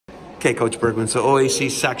Okay, Coach Bergman, so OAC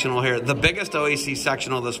sectional here. The biggest OAC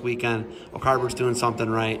sectional this weekend. Oak Harbor's doing something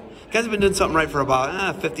right. You guys have been doing something right for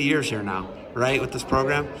about 50 years here now, right, with this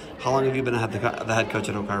program? How long have you been the head coach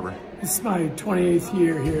at Oak Harbor? This is my 28th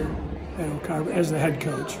year here at Oak Harbor as the head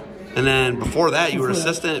coach. And then before that, you were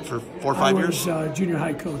assistant for 4 or 5 years? I was junior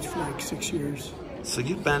high coach for like 6 years. So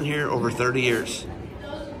you've been here over 30 years.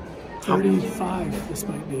 35, this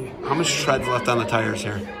might be. How much tread's left on the tires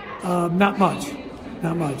here? Not much.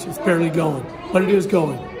 Not much. It's barely going, but it is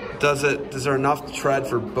going. Is there enough tread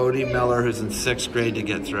for Bodie Miller, who's in 6th grade, to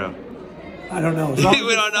get through? I don't know. We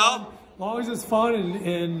don't know? As long as it's fun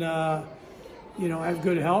and you know, I have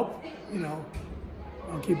good help, you know,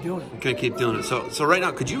 I'll keep doing it. Okay, keep doing it. So right now,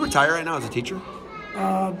 could you retire right now as a teacher?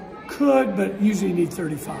 Could, but usually need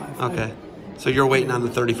 35. Okay. So you're waiting on the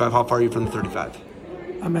 35. How far are you from the 35?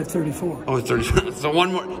 I'm at 34. Oh, 35. So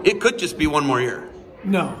one more. It could just be one more year.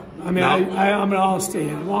 No. I mean, no? I'll stay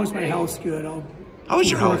in. As long as my health's good, I'll How is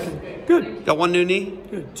your health? Good. Got one new knee?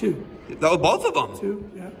 Good. 2. Oh, both of them?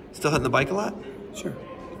 2, yeah. Still hitting the bike a lot? Sure.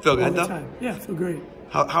 Feel good, all the though? time. Yeah, feel great.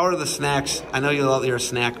 How are the snacks? I know you're a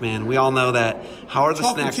snack man. We all know that. How are the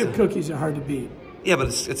snacks? Chocolate chip cookies are hard to beat. Yeah, but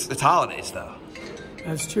it's holidays, though.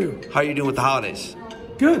 That's true. How are you doing with the holidays?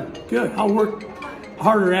 Good, good. I'll work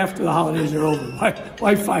harder after the holidays are over.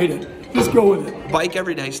 Why fight it? Just go with it. Bike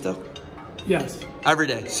every day still? Yes. Every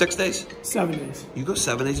day? 6 days? 7 days. You go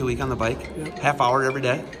 7 days a week on the bike? Yep. Half hour every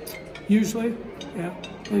day? Usually, yeah.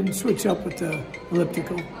 And switch up with the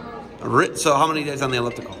elliptical. So how many days on the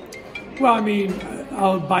elliptical? Well, I mean,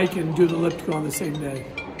 I'll bike and do the elliptical on the same day.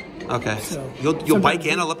 Okay. So you'll bike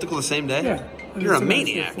and elliptical the same day? Yeah. You're a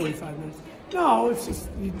maniac. 45 minutes. No, it's just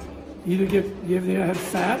you either have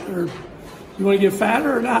fat or you want to get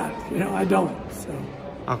fatter or not. You know, I don't. So.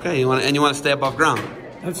 Okay, you want to stay above ground.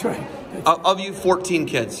 That's right. Of you 14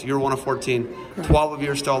 kids, you're one of 14. Correct. 12 of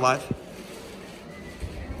you are still alive?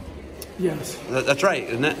 Yes. That's right,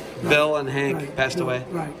 isn't it? Right. Bill and Hank passed away?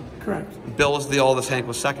 Right, correct. Bill was the oldest, Hank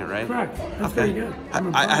was second, right? Correct. That's okay. very good.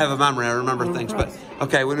 I have a memory, I remember things. But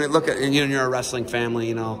okay, when we look at, and you're a wrestling family,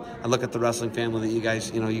 you know, I look at the wrestling family that you guys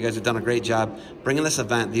have done a great job bringing this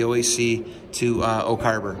event, the OAC, to Oak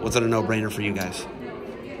Harbor. Was it a no-brainer for you guys?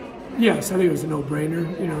 Yes, I think it was a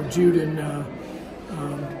no-brainer. You know, Jude and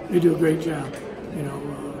they do a great job, you know.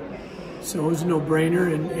 So it was a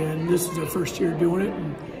no-brainer, and this is our first year doing it,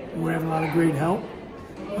 and we're having a lot of great help.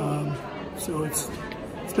 So it's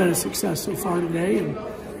been a success so far today, and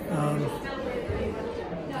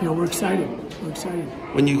you know, we're excited. We're excited.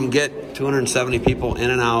 When you can get 270 people in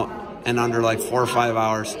and out in under like 4 or 5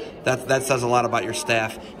 hours, that says a lot about your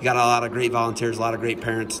staff. You got a lot of great volunteers, a lot of great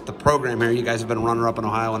parents. The program here, you guys have been runner-up in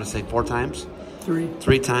Ohio, I want to say 4 times? 3.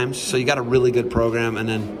 3 times. So you got a really good program, and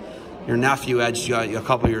then your nephew edged you a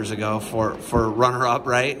couple years ago for runner-up,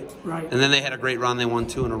 right? Right. And then they had a great run. They won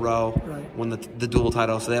 2 in a row, right. Won the dual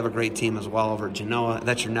title. So they have a great team as well over at Genoa.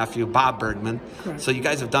 That's your nephew, Bob Bergman. Correct. So you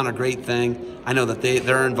guys have done a great thing. I know that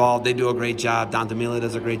they're involved. They do a great job. Don DeMille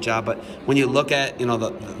does a great job. But when you look at, you know,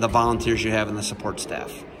 the volunteers you have and the support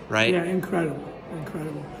staff, right? Yeah, incredible,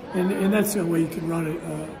 incredible. And that's the only way you can run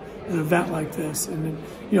an event like this. And then,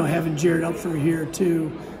 you know, having Jared up for a year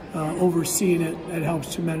too, overseeing it, that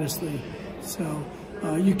helps tremendously. So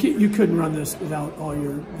you couldn't run this without all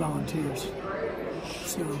your volunteers.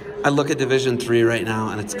 So I look at Division III right now,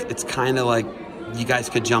 and it's kind of like you guys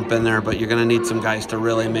could jump in there, but you're going to need some guys to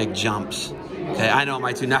really make jumps. Okay, I know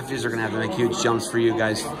my 2 nephews are going to have to make huge jumps for you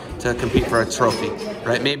guys to compete for a trophy,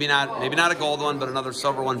 right? Maybe not a gold one, but another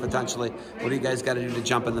silver one potentially. What do you guys got to do to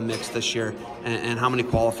jump in the mix this year? And how many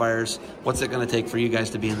qualifiers? What's it going to take for you guys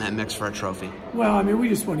to be in that mix for a trophy? Well, I mean, we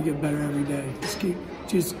just want to get better every day.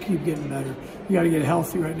 Just keep getting better. We got to get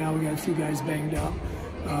healthy right now. We got a few guys banged up.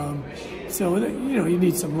 So, you know, you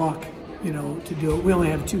need some luck, you know, to do it. We only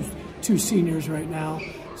have two seniors right now,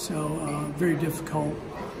 so very difficult,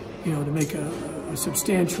 you know, to make a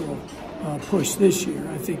substantial push this year.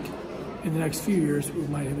 I think in the next few years we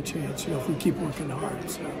might have a chance, you know, if we keep working hard.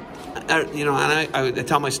 So. You know, and I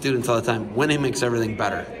tell my students all the time, winning makes everything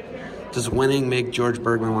better. Does winning make George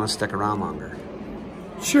Bergman want to stick around longer?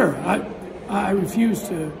 Sure. I refuse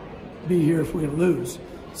to be here if we lose.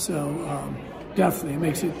 So definitely, it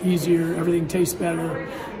makes it easier. Everything tastes better.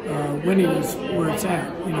 Winning is where it's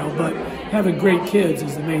at, you know. But having great kids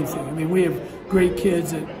is the main thing. I mean, we have great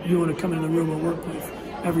kids that you want to come in the room and work with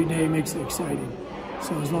every day. Makes it exciting.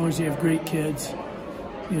 So as long as you have great kids,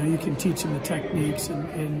 you know, you can teach them the techniques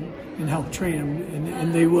and help train them,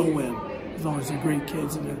 and they will win as long as they're great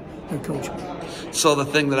kids and they're coachable. So the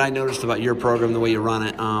thing that I noticed about your program, the way you run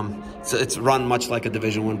it, so it's run much like a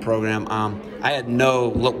Division I program. I had no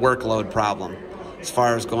workload problem. as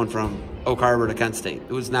far as going from Oak Harbor to Kent State.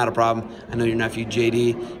 It was not a problem. I know your nephew,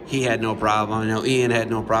 JD, he had no problem. I know Ian had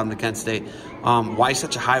no problem to Kent State. Why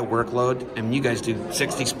such a high workload? I mean, you guys do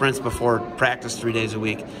 60 sprints before practice 3 days a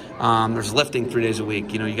week. There's lifting 3 days a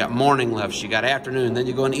week. You know, you got morning lifts, you got afternoon, then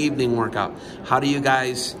you go an evening workout. How do you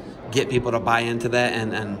guys get people to buy into that,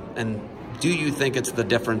 and do you think it's the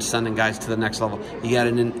difference sending guys to the next level? You got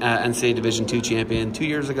an NCAA Division II champion 2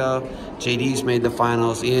 years ago. JD's made the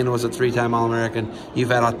finals. Ian was a 3-time All-American. You've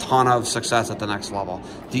had a ton of success at the next level.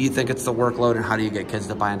 Do you think it's the workload, and how do you get kids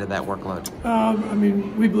to buy into that workload? I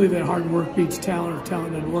mean, we believe that hard work beats talent, or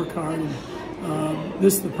talent doesn't work hard. And,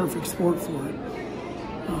 this is the perfect sport for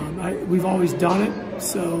it. We've always done it,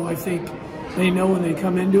 so I think they know when they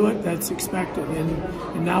come into it, that's expected.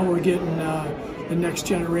 And now we're getting the next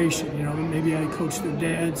generation. You know, maybe I coach their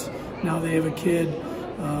dads. Now they have a kid,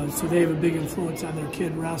 so they have a big influence on their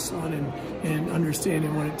kid wrestling and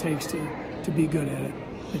understanding what it takes to be good at it.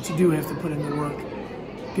 But you do have to put in the work,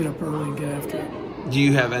 get up early and get after it. Do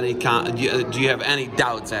you have any do you have any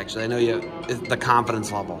doubts? Actually, I know you have the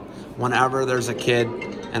confidence level. Whenever there's a kid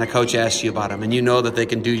and a coach asks you about them, and you know that they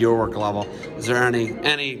can do your work level, is there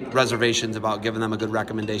any reservations about giving them a good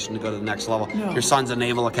recommendation to go to the next level? No. Your son's a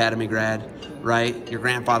Naval Academy grad, right? Your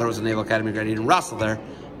grandfather was a Naval Academy grad. He didn't wrestle there,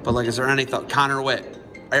 but like, is there any thought? Connor Witt,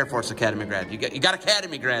 Air Force Academy grad. You got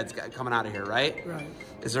Academy grads coming out of here, right? Right.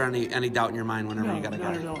 Is there any doubt in your mind whenever you got a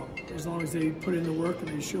guy? Not at all. As long as they put in the work and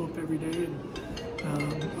they show up every day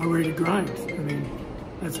and are ready to grind. I mean,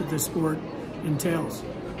 that's what this sport entails.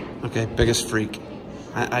 Okay, biggest freak.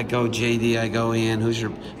 I go JD, I go Ian. Who's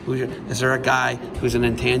your? Is there a guy who's an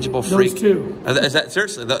intangible freak? Those two. Is that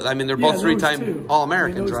seriously? I mean, they're both 3-time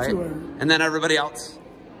All-Americans, those right? two are, and then everybody else.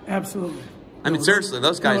 Absolutely. I mean, seriously,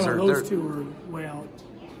 those guys are. Those two are way out.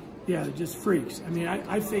 Yeah, they're just freaks. I mean,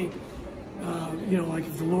 I think, you know, like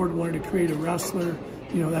if the Lord wanted to create a wrestler,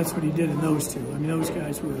 you know, that's what He did in those two. I mean, those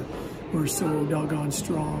guys were so doggone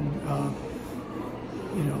strong.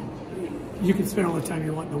 You know, you could spend all the time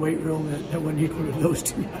you want in the weight room. That wouldn't equal to those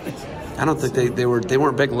two guys. I don't think they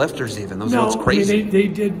weren't big lifters even. Those are crazy. I mean, they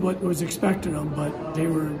did what was expected of them, but they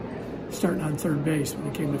were starting on third base when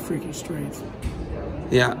it came to freaking strength.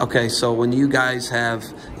 Yeah, okay, so when you guys have,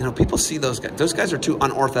 you know, people see those guys. Those guys are two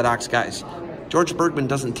unorthodox guys. George Bergman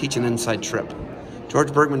doesn't teach an inside trip.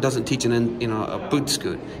 George Bergman doesn't teach a boot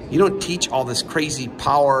scoot. You don't teach all this crazy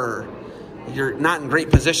power. You're not in great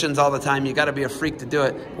positions all the time. You got to be a freak to do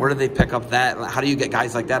it. Where do they pick up that? How do you get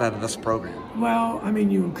guys like that out of this program? Well, I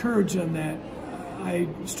mean, you encourage them. That I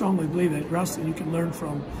strongly believe that wrestling you can learn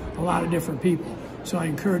from a lot of different people. So I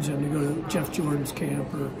encourage them to go to Jeff Jordan's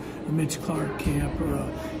camp or Mitch Clark camp,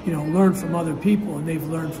 or you know, learn from other people, and they've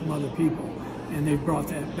learned from other people, and they've brought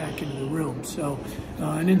that back into the room. So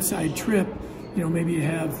an inside trip, you know, maybe you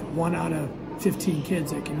have 1 out of 15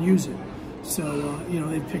 kids that can use it. So you know,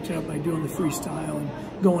 they picked it up by doing the freestyle and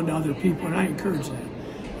going to other people, and I encourage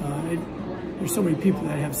that. There's so many people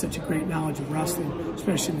that have such a great knowledge of wrestling,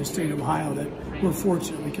 especially in the state of Ohio, that we're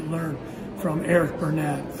fortunate we can learn from Eric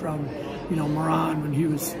Burnett, from, you know, Moran when he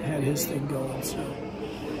had his thing going. So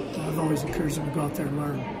I've always encouraged them to go out there and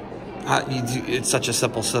learn. It's such a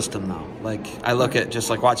simple system, though. Like, I look at just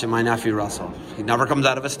like watching my nephew wrestle. He never comes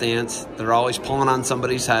out of a stance. They're always pulling on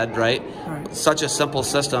somebody's head, right? Right. Such a simple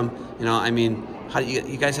system. You know, I mean, how do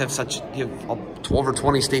you guys have you have over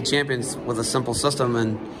 20 state champions with a simple system,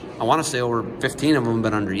 and I want to say over 15 of them have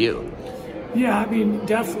been under you. Yeah, I mean,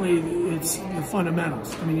 definitely it's the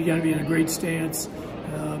fundamentals. I mean, you got to be in a great stance,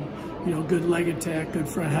 you know, good leg attack, good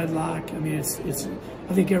front headlock. I mean, it's.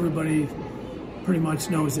 I think everybody pretty much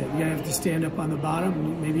knows that. You have to stand up on the bottom,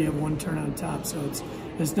 and maybe you have one turn on top. So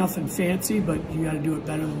it's nothing fancy, but you got to do it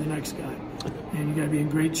better than the next guy, and you got to be in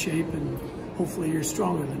great shape, and hopefully you're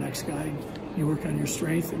stronger than the next guy. You work on your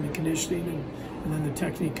strength and the conditioning, and then the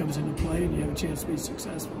technique comes into play, and you have a chance to be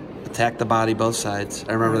successful. Attack the body, both sides.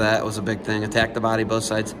 I remember that was a big thing. Attack the body, both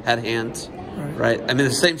sides. Head, hands. Right. I mean,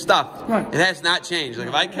 the same stuff. Right. It has not changed. Like,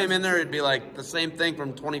 if I came in there, it'd be like the same thing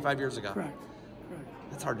from 25 years ago. Correct.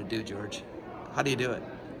 That's hard to do, George. How do you do it?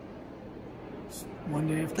 It's one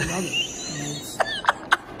day after another.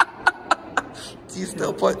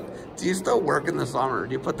 Do you still work in the summer?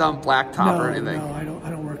 Do you put down blacktop or anything? No, I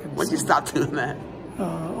don't work in the summer. When did you stop doing that?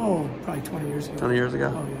 Probably 20 years ago. 20 years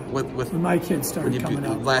ago? Oh, yeah. When my kids started coming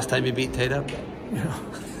up. Last time you beat Tate up? Yeah.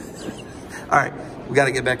 All right. We got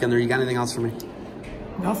to get back in there. You got anything else for me?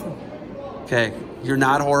 Nothing. Okay. You're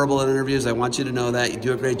not horrible at interviews. I want you to know that. You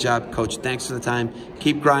do a great job. Coach, thanks for the time.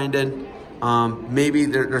 Keep grinding. Maybe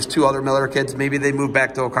there's 2 other Miller kids. Maybe they move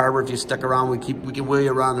back to Oak Harbor. If you stick around, we can wheel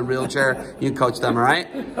you around in the wheelchair. You can coach them, all right?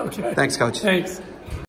 Okay. Thanks, Coach. Thanks.